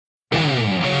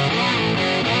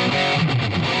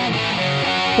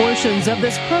Portions of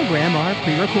this program are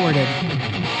pre-recorded.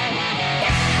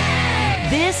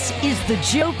 This is the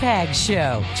Joe Pags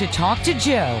Show. To talk to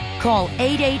Joe, call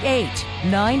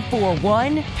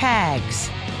 888-941-PAGS.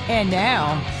 And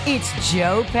now, it's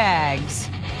Joe Pags.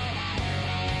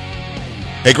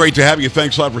 Hey, great to have you.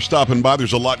 Thanks a lot for stopping by.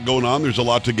 There's a lot going on. There's a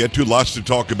lot to get to, lots to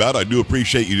talk about. I do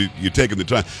appreciate you taking the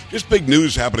time. Just big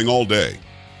news happening all day.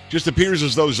 Just appears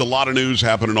as though there's a lot of news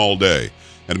happening all day.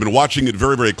 And I've been watching it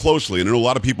very, very closely. And I know a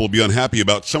lot of people will be unhappy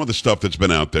about some of the stuff that's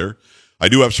been out there. I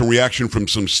do have some reaction from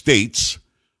some states.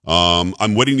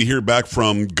 I'm waiting to hear back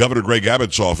from Governor Greg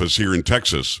Abbott's office here in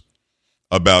Texas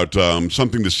about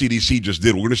something the CDC just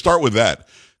did. We're going to start with that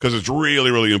because it's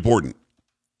really, really important.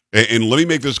 And let me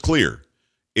make this clear.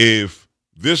 If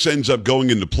this ends up going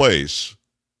into place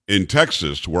in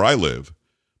Texas, where I live,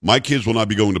 my kids will not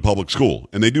be going to public school.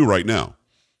 And they do right now.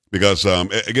 Because,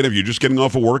 again, if you're just getting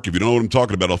off of work, if you don't know what I'm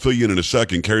talking about, I'll fill you in a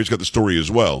second. Carrie's got the story as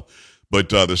well. But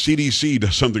the CDC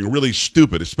does something really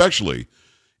stupid, especially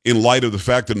in light of the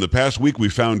fact that in the past week we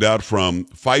found out from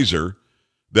Pfizer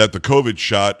that the COVID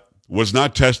shot was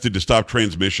not tested to stop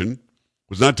transmission,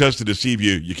 was not tested to see if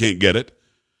you can't get it.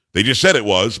 They just said it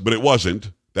was, but it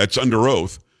wasn't. That's under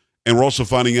oath. And we're also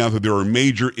finding out that there are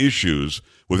major issues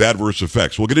with adverse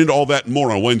effects. We'll get into all that and more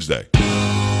on Wednesday.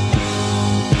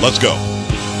 Let's go.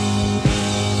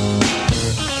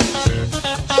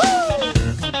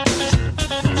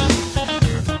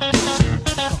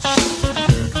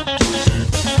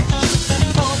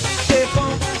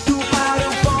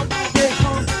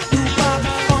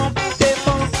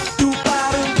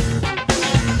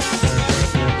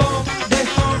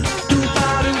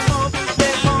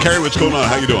 Carrie, what's going on?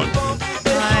 How you doing?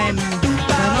 I'm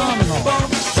phenomenal.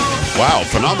 Wow,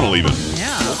 phenomenal even.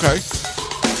 Yeah. Okay.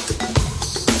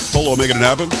 Polo making it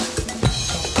happen.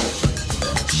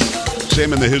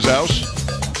 Sam into his house.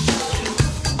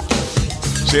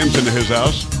 Sam's into his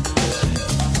house.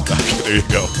 Okay, there you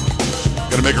go.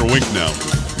 Gotta make her wink now.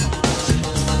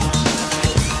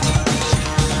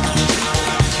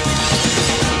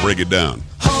 Break it down.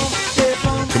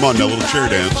 Come on now, little chair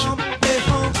dance.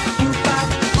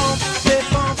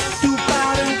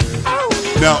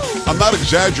 Now, I'm not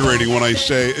exaggerating when I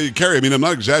say, Carrie, I'm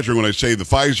not exaggerating when I say the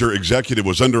Pfizer executive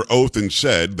was under oath and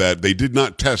said that they did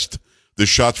not test the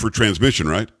shots for transmission,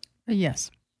 right?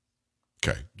 Yes.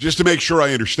 Okay. Just to make sure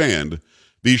I understand,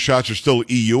 these shots are still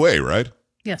EUA, right?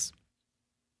 Yes.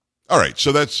 All right.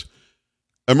 So that's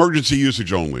emergency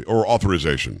usage only or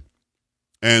authorization.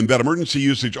 And that emergency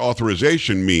usage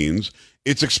authorization means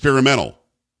it's experimental.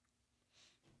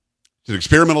 It's an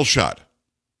experimental shot.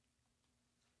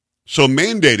 So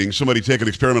mandating somebody take an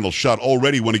experimental shot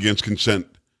already went against consent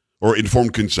or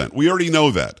informed consent. We already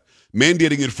know that.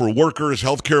 Mandating it for workers,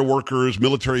 healthcare workers,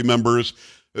 military members,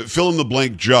 fill in the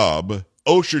blank job.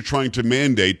 OSHA trying to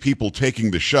mandate people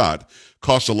taking the shot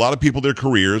costs a lot of people their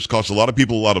careers, costs a lot of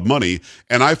people a lot of money,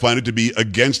 and I find it to be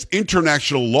against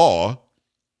international law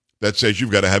that says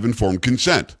you've got to have informed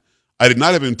consent. I did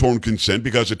not have informed consent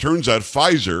because it turns out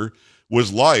Pfizer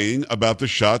was lying about the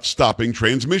shot stopping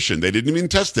transmission. They didn't even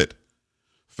test it.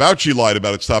 Fauci lied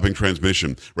about it stopping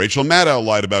transmission. Rachel Maddow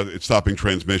lied about it stopping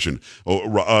transmission.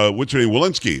 What's her name?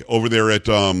 Walensky over there at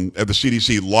the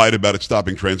CDC lied about it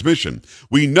stopping transmission.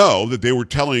 We know that they were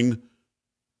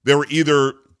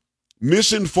either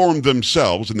misinformed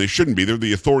themselves, and they shouldn't be. They're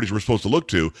the authorities we're supposed to look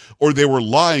to, or they were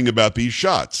lying about these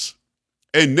shots.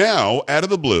 And now, out of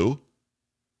the blue,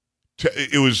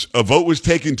 a vote was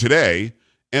taken today,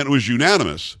 and it was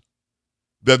unanimous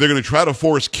that they're going to try to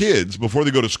force kids before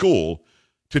they go to school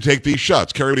to take these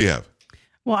shots. Carrie, what do you have?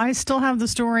 Well, I still have the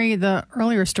story, the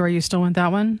earlier story. You still want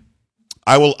that one?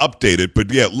 I will update it,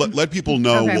 but yeah, let people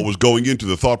know Okay. what was going into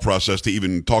the thought process to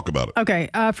even talk about it. Okay.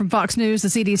 From Fox News, the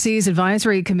CDC's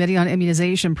Advisory Committee on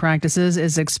Immunization Practices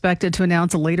is expected to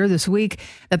announce later this week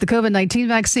that the COVID-19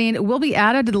 vaccine will be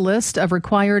added to the list of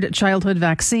required childhood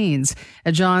vaccines.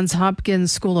 A Johns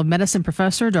Hopkins School of Medicine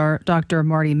professor, Dr.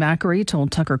 Marty Makary,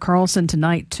 told Tucker Carlson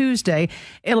tonight, Tuesday,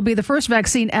 it'll be the first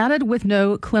vaccine added with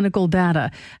no clinical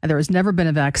data. And there has never been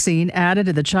a vaccine added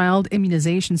to the child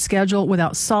immunization schedule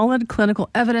without solid clinical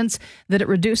evidence that it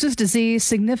reduces disease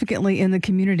significantly in the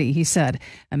community, he said.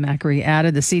 And Makary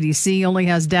added the CDC only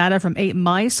has data from 8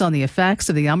 mice on the effects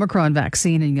of the Omicron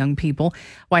vaccine in young people.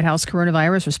 White House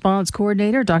Coronavirus Response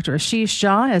Coordinator Dr. Ashish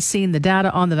Jha has seen the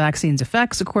data on the vaccine's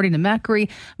effects, according to Makary,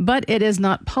 but it is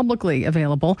not publicly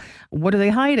available. What are they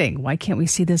hiding? Why can't we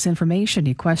see this information?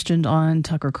 He questioned on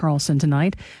Tucker Carlson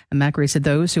tonight. And Makary said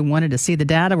those who wanted to see the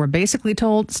data were basically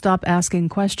told, stop asking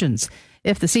questions.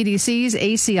 If the CDC's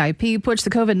ACIP puts the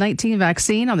COVID-19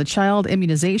 vaccine on the child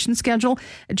immunization schedule,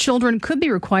 children could be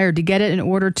required to get it in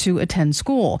order to attend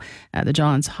school. The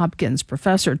Johns Hopkins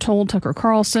professor told Tucker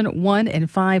Carlson 1 in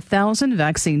 5,000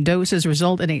 vaccine doses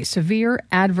result in a severe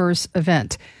adverse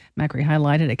event. Macri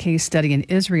highlighted a case study in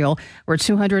Israel where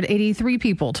 283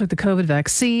 people took the COVID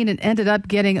vaccine and ended up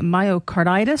getting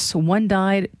myocarditis. 1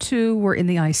 died, 2 were in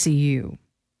the ICU.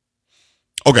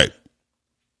 Okay.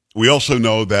 We also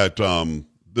know that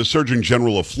the Surgeon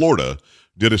General of Florida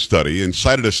did a study and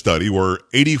cited a study where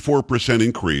 84%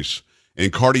 increase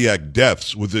in cardiac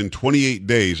deaths within 28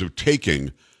 days of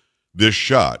taking this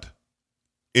shot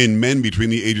in men between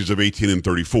the ages of 18 and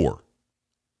 34.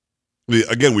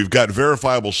 Again, we've got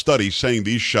verifiable studies saying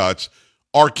these shots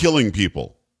are killing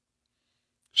people.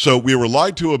 So we were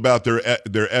lied to about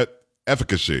their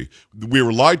efficacy. We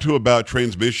were lied to about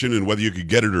transmission and whether you could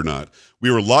get it or not. We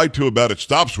were lied to about it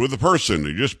stops with a person.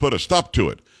 You just put a stop to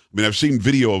it. I mean, I've seen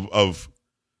video of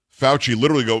Fauci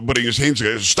literally putting his hands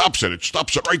together. It stops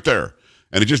it right there.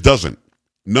 And it just doesn't.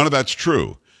 None of that's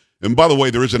true. And by the way,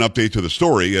 there is an update to the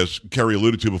story, as Carrie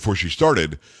alluded to before she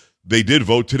started. They did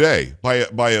vote today by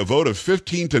a vote of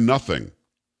 15-0.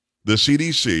 The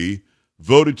CDC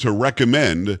voted to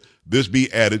recommend this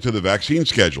be added to the vaccine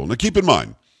schedule. Now, keep in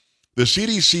mind, the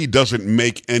CDC doesn't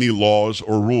make any laws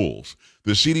or rules.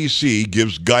 The CDC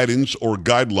gives guidance or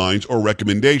guidelines or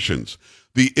recommendations.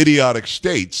 The idiotic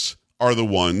states are the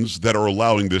ones that are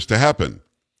allowing this to happen.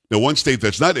 Now, one state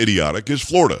that's not idiotic is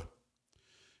Florida.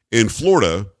 In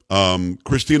Florida,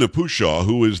 Christina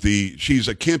Pushaw, she's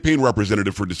a campaign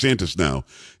representative for DeSantis now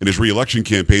in his reelection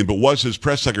campaign, but was his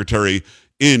press secretary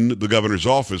in the governor's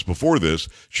office before this.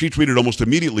 She tweeted almost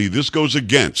immediately, "This goes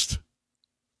against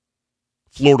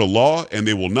Florida law, and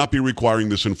they will not be requiring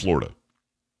this in Florida."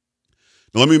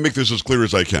 Now, let me make this as clear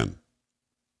as I can.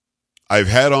 I've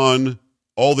had on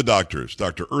all the doctors,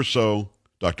 Dr. Urso,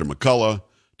 Dr. McCullough,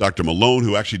 Dr. Malone,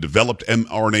 who actually developed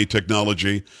mRNA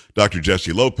technology, Dr.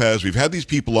 Jesse Lopez. We've had these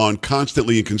people on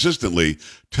constantly and consistently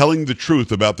telling the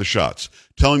truth about the shots,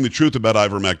 telling the truth about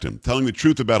ivermectin, telling the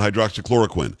truth about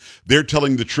hydroxychloroquine. They're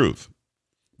telling the truth.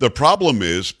 The problem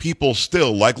is people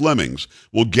still, like lemmings,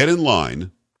 will get in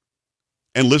line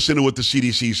and listen to what the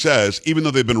CDC says, even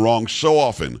though they've been wrong so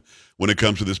often when it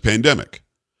comes to this pandemic.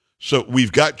 So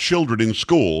we've got children in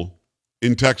school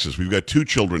in Texas. We've got 2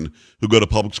 children who go to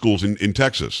public schools in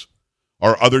Texas.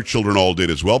 Our other children all did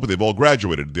as well, but they've all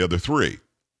graduated, the other 3.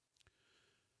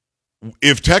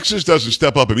 If Texas doesn't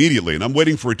step up immediately, and I'm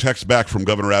waiting for a text back from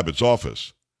Governor Abbott's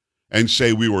office, and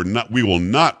say we will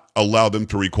not allow them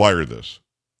to require this,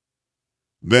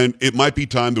 then it might be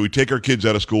time that we take our kids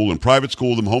out of school and private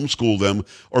school them, homeschool them,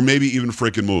 or maybe even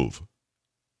frickin' move.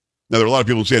 Now, there are a lot of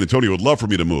people in San Antonio who would love for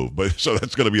me to move, but so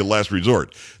that's going to be a last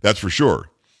resort. That's for sure.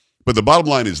 But the bottom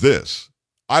line is this.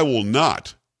 I will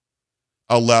not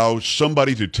allow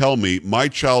somebody to tell me my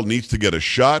child needs to get a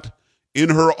shot in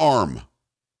her arm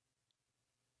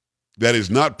that is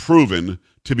not proven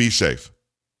to be safe.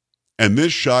 And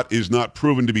this shot is not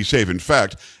proven to be safe. In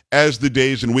fact, as the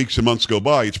days and weeks and months go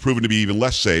by, it's proven to be even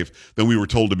less safe than we were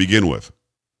told to begin with.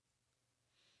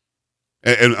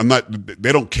 And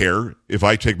they don't care if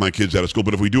I take my kids out of school,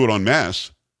 but if we do it en masse,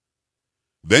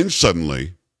 then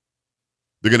suddenly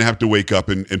they're going to have to wake up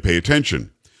and pay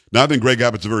attention. Now, I think Greg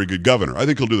Abbott's a very good governor. I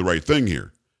think he'll do the right thing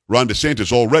here. Ron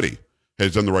DeSantis already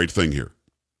has done the right thing here.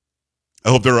 I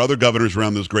hope there are other governors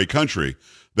around this great country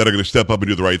that are going to step up and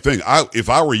do the right thing. If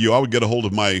I were you, I would get a hold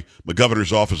of my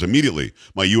governor's office immediately,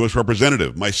 my U.S.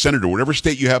 representative, my senator, whatever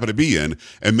state you happen to be in,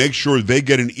 and make sure they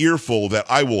get an earful that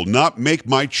I will not make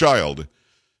my child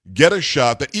get a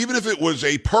shot that, even if it was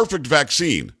a perfect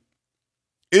vaccine,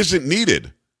 isn't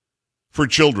needed for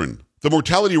children. The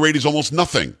mortality rate is almost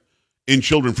nothing in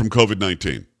children from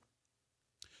COVID-19.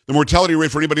 The mortality rate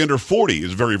for anybody under 40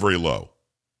 is very, very low.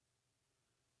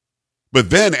 But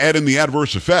then add in the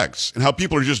adverse effects and how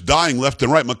people are just dying left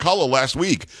and right. McCullough last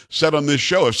week said on this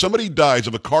show, if somebody dies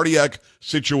of a cardiac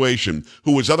situation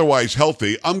who was otherwise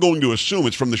healthy, I'm going to assume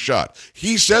it's from the shot.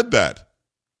 He said that.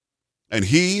 And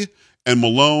he and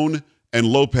Malone and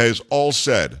Lopez all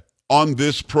said on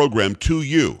this program to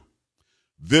you,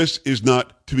 this is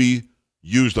not to be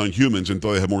used on humans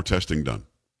until they have more testing done.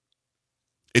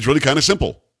 It's really kind of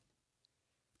simple.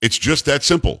 It's just that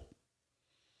simple.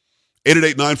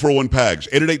 888-941-PAGS,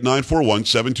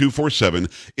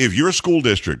 888-941-7247. If your school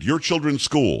district, your children's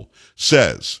school,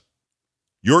 says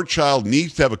your child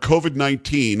needs to have a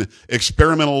COVID-19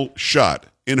 experimental shot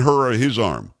in her or his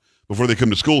arm before they come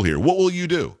to school here, what will you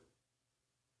do?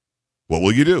 What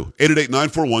will you do?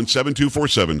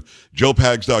 888-941-7247,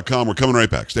 joepags.com. We're coming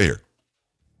right back. Stay here.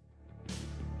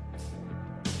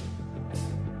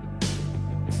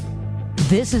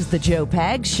 This is the Joe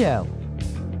Pags Show.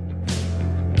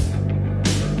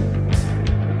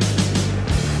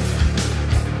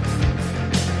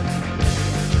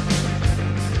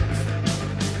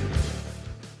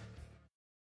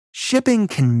 Shipping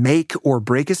can make or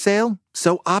break a sale,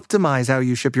 so optimize how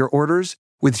you ship your orders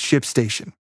with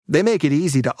ShipStation. They make it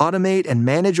easy to automate and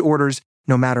manage orders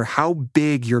no matter how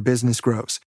big your business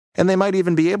grows. And they might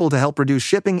even be able to help reduce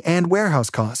shipping and warehouse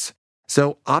costs.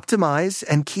 So optimize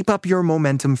and keep up your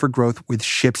momentum for growth with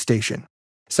ShipStation.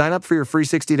 Sign up for your free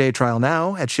 60-day trial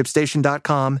now at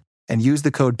ShipStation.com and use the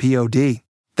code POD.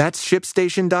 That's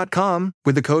ShipStation.com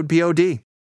with the code POD.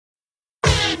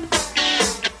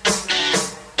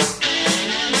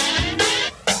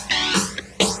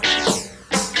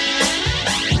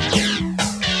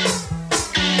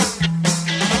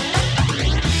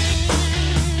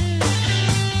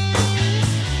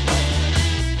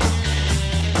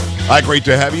 Hi, great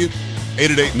to have you.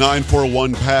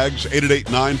 888-941-PAGS,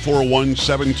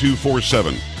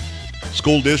 888-941-7247.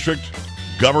 School district,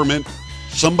 government,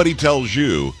 somebody tells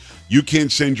you you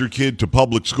can't send your kid to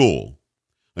public school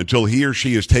until he or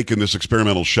she has taken this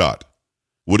experimental shot.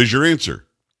 What is your answer?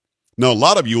 Now, a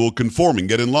lot of you will conform and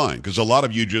get in line because a lot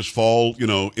of you just fall,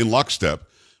 in lockstep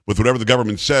with whatever the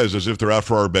government says as if they're out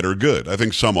for our better good. I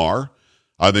think some are.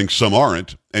 I think some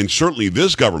aren't. And certainly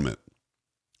this government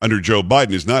under Joe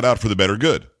Biden is not out for the better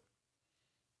good.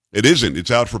 It isn't. It's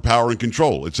out for power and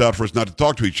control. It's out for us not to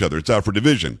talk to each other. It's out for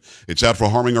division. It's out for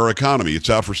harming our economy.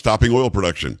 It's out for stopping oil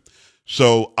production.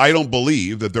 So I don't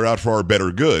believe that they're out for our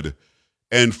better good.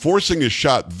 And forcing a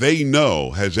shot they know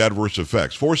has adverse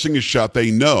effects. Forcing a shot they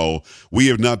know we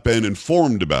have not been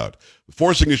informed about.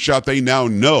 Forcing a shot they now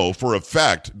know for a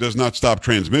fact does not stop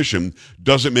transmission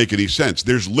doesn't make any sense.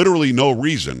 There's literally no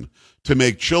reason to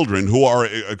make children who are,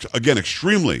 again,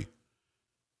 extremely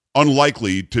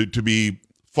unlikely to be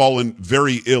fallen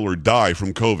very ill or die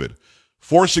from COVID,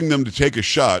 forcing them to take a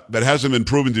shot that hasn't been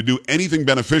proven to do anything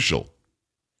beneficial.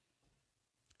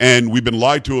 And we've been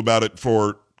lied to about it for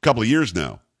a couple of years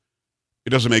now. It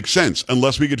doesn't make sense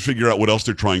unless we could figure out what else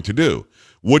they're trying to do.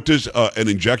 What does an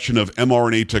injection of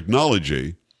mRNA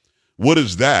technology, what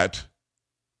does that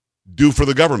do for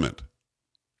the government?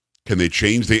 Can they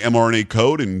change the mRNA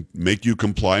code and make you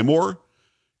comply more?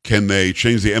 Can they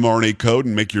change the mRNA code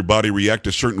and make your body react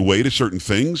a certain way to certain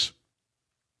things?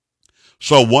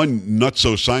 Saw one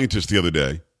nutso scientist the other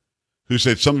day who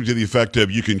said something to the effect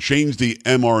of you can change the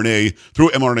mRNA, through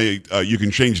mRNA, you can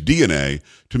change DNA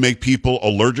to make people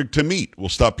allergic to meat. We'll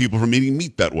stop people from eating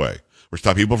meat that way, or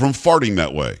stop people from farting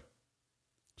that way.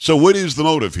 So what is the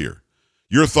motive here?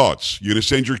 Your thoughts. You going to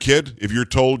send your kid if you're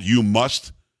told you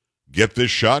must get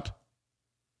this shot?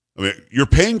 I mean, you're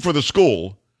paying for the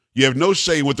school. You have no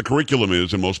say what the curriculum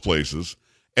is in most places.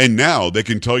 And now they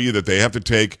can tell you that they have to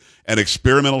take an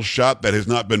experimental shot that has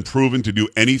not been proven to do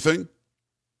anything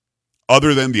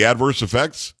other than the adverse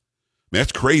effects. I mean,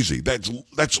 that's crazy. That's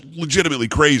legitimately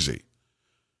crazy.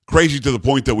 Crazy to the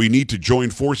point that we need to join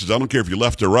forces. I don't care if you're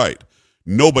left or right.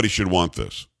 Nobody should want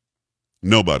this.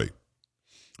 Nobody.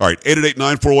 All right,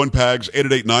 888-941-PAGS,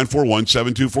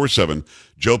 888-941-7247,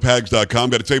 joepags.com.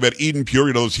 Got to tell you about Eden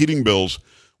Pure. Those heating bills,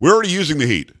 we're already using the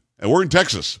heat, and we're in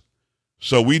Texas.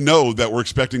 So we know that we're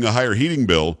expecting a higher heating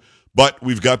bill, but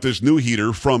we've got this new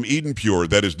heater from Eden Pure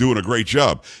that is doing a great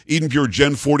job. Eden Pure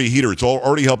Gen 40 heater. It's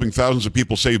already helping thousands of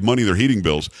people save money on their heating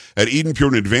bills. At Eden Pure,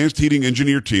 an advanced heating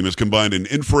engineer team has combined an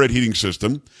infrared heating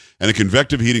system and a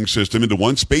convective heating system into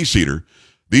one space heater.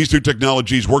 These two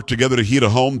technologies work together to heat a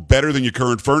home better than your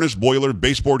current furnace, boiler,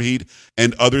 baseboard heat,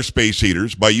 and other space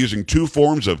heaters. By using two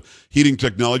forms of heating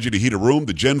technology to heat a room,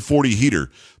 the Gen 40 heater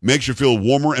makes you feel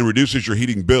warmer and reduces your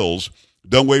heating bills.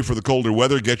 Don't wait for the colder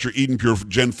weather. Get your Eden Pure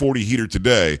Gen 40 heater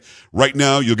today. Right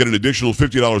now, you'll get an additional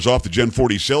 $50 off the Gen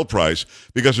 40 sale price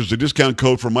because there's a discount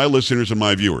code for my listeners and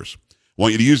my viewers. I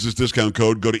want you to use this discount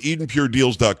code. Go to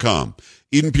EdenPureDeals.com.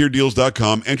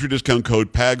 EdenPureDeals.com. Enter discount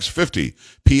code PAGS50.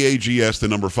 P-A-G-S, the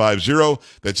number 50.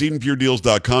 That's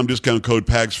EdenPureDeals.com. Discount code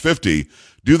PAGS50.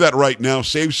 Do that right now.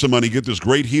 Save some money. Get this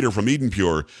great heater from Eden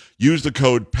Pure. Use the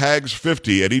code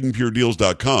PAGS50 at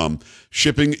EdenPureDeals.com.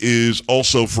 Shipping is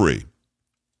also free.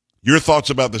 Your thoughts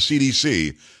about the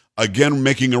CDC, again,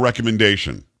 making a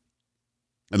recommendation.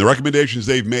 And the recommendations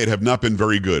they've made have not been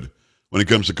very good when it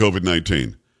comes to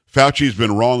COVID-19. Fauci's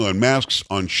been wrong on masks,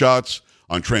 on shots,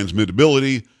 on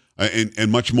transmittability, and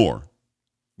much more.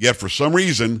 Yet for some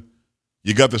reason,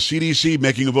 you got the CDC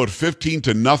making a vote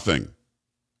 15-0.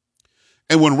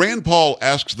 And when Rand Paul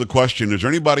asks the question, is there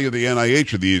anybody at the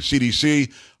NIH or the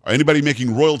CDC or anybody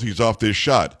making royalties off this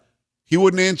shot? He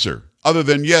wouldn't answer, other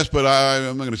than yes, but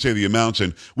I'm not going to say the amounts,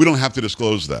 and we don't have to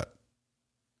disclose that.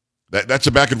 That's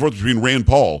a back and forth between Rand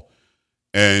Paul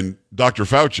and Dr.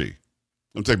 Fauci.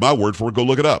 Don't take my word for it. Go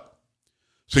look it up.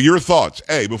 So your thoughts.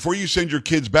 A, before you send your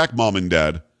kids back, mom and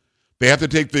dad, they have to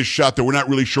take this shot that we're not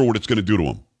really sure what it's going to do to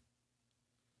them.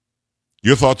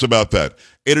 Your thoughts about that.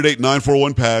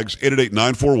 888-941-PAGS,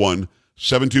 888-941-7247,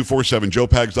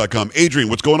 joepags.com. Adrian,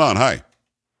 what's going on? Hi.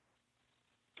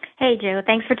 Hey, Joe.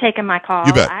 Thanks for taking my call.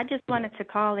 You bet. I just wanted to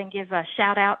call and give a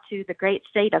shout-out to the great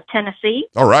state of Tennessee.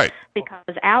 All right.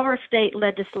 Because our state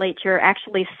legislature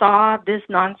actually saw this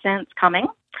nonsense coming.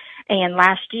 And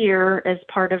last year, as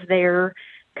part of their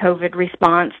COVID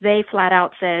response, they flat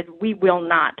out said, we will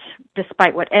not,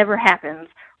 despite whatever happens,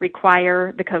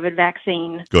 require the COVID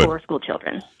vaccine for school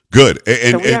children. Good.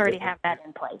 So we already have that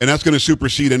in place. And that's going to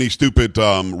supersede any stupid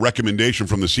recommendation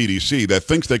from the CDC that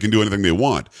thinks they can do anything they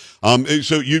want.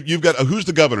 So you've got, who's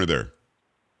the governor there?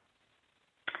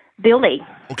 Bill Lee.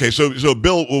 Okay, so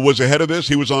Bill was ahead of this.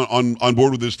 He was on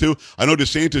board with this too. I know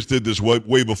DeSantis did this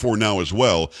way before now as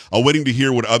well. I'm waiting to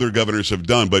hear what other governors have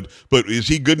done. But is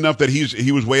he good enough that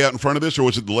he was way out in front of this, or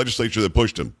was it the legislature that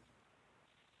pushed him?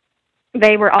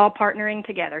 They were all partnering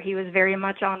together. He was very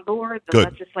much on board. The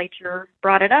legislature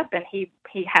brought it up, and he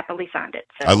happily signed it.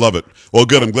 So. I love it. Well,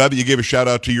 good. I'm glad that you gave a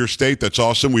shout-out to your state. That's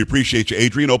awesome. We appreciate you.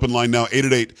 Adrian, open line now,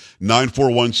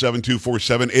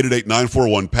 888-941-7247,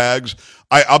 888-941-PAGS.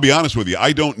 I'll be honest with you.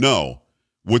 I don't know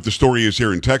what the story is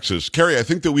here in Texas. Carrie, I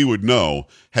think that we would know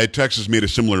had Texas made a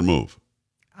similar move.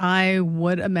 I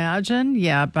would imagine,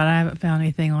 yeah, but I haven't found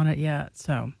anything on it yet,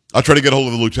 so... I'll try to get hold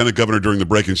of the lieutenant governor during the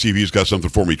break and see if he's got something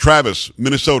for me. Travis,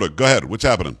 Minnesota, go ahead. What's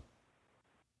happening?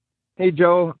 Hey,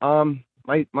 Joe.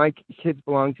 My kids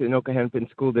belong to the Anoka-Hennepin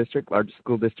School District, largest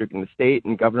school district in the state,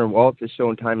 and Governor Walz has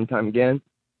shown time and time again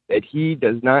that he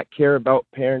does not care about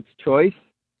parents' choice.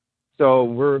 So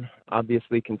we're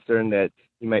obviously concerned that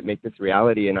he might make this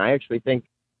reality. And I actually think,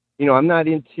 I'm not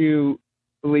into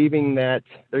believing that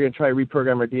they're going to try to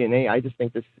reprogram our DNA. I just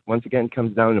think this, once again,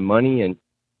 comes down to money. And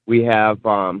we have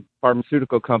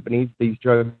pharmaceutical companies, these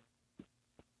drugs,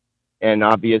 and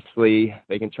obviously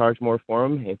they can charge more for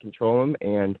them and control them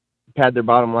and pad their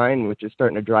bottom line, which is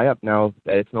starting to dry up now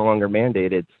that it's no longer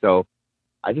mandated. So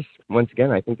I just, once again,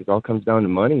 I think it all comes down to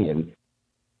money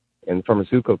and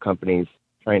pharmaceutical companies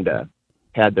trying to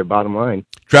pad their bottom line.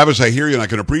 Travis, I hear you and I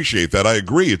can appreciate that. I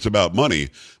agree it's about money,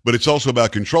 but it's also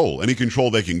about control. Any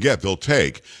control they can get, they'll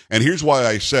take. And here's why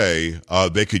I say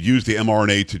they could use the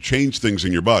mRNA to change things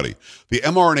in your body. The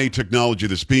mRNA technology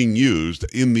that's being used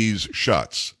in these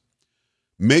shots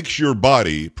makes your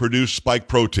body produce spike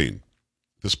protein.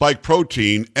 The spike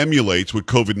protein emulates what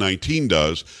COVID-19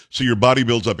 does, so your body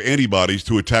builds up antibodies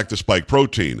to attack the spike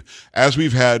protein. As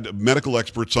we've had medical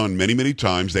experts on many, many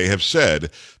times, they have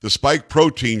said the spike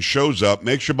protein shows up,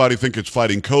 makes your body think it's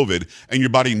fighting COVID, and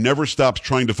your body never stops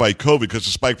trying to fight COVID because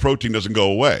the spike protein doesn't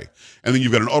go away. And then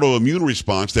you've got an autoimmune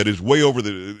response that is way over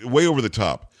the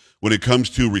top when it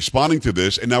comes to responding to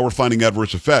this, and now we're finding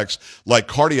adverse effects like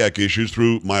cardiac issues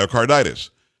through myocarditis,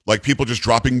 like people just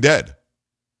dropping dead.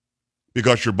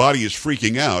 Because your body is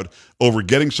freaking out over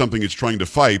getting something it's trying to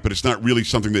fight, but it's not really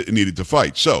something that it needed to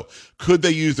fight. So could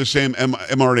they use the same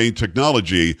mRNA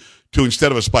technology to,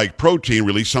 instead of a spike protein,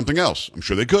 release something else? I'm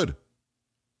sure they could.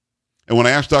 And when I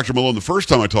asked Dr. Malone the first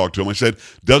time I talked to him, I said,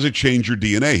 does it change your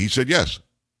DNA? He said, yes.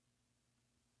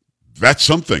 That's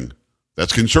something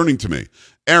that's concerning to me.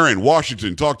 Aaron,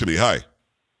 Washington, talk to me. Hi.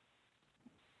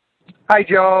 Hi,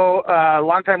 Joe.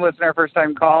 Long-time listener,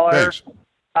 first-time caller. Thanks.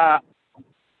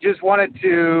 Just wanted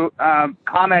to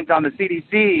comment on the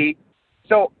CDC.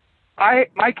 So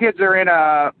my kids are in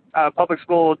a public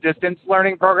school distance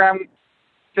learning program,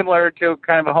 similar to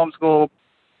kind of a homeschool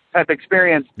type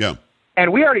experience. Yeah.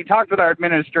 And we already talked with our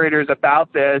administrators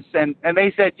about this, and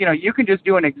they said, you can just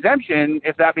do an exemption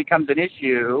if that becomes an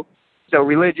issue. So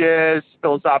religious,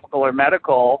 philosophical, or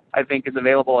medical, I think, is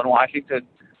available in Washington.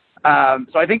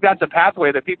 So I think that's a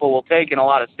pathway that people will take in a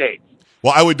lot of states.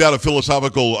 Well, I would doubt a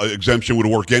philosophical exemption would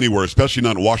work anywhere, especially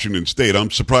not in Washington State. I'm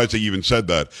surprised they even said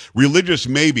that. Religious,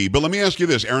 maybe. But let me ask you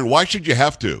this, Aaron, why should you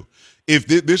have to? If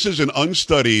this is an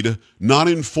unstudied,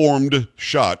 non-informed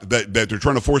shot that they're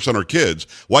trying to force on our kids,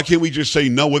 why can't we just say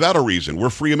no without a reason? We're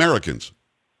free Americans.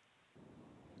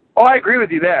 Oh, I agree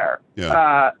with you there.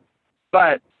 Yeah.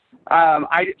 But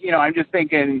I'm just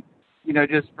thinking,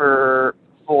 just for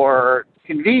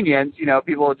convenience,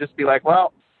 people will just be like,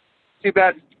 well, too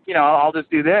bad. I'll just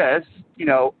do this,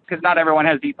 because not everyone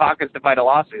has deep pockets to fight a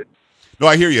lawsuit. No,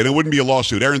 I hear you, and it wouldn't be a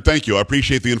lawsuit. Aaron, thank you. I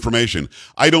appreciate the information.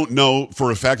 I don't know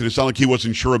for a fact, and it sounded like he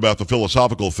wasn't sure about the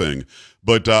philosophical thing,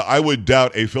 but I would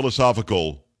doubt a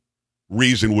philosophical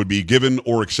reason would be given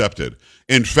or accepted.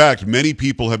 In fact, many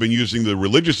people have been using the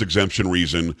religious exemption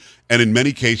reason, and in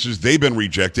many cases, they've been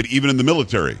rejected, even in the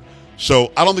military.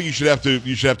 So I don't think you should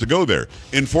have to go there.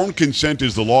 Informed consent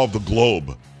is the law of the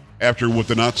globe after what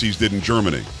the Nazis did in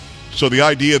Germany. So the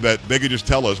idea that they could just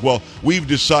tell us, well, we've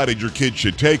decided your kid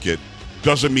should take it,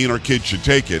 doesn't mean our kids should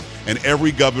take it. And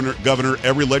every governor,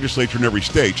 every legislature in every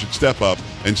state should step up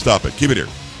and stop it. Keep it here.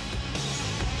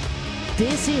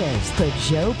 This is the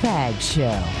Joe Pags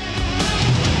Show.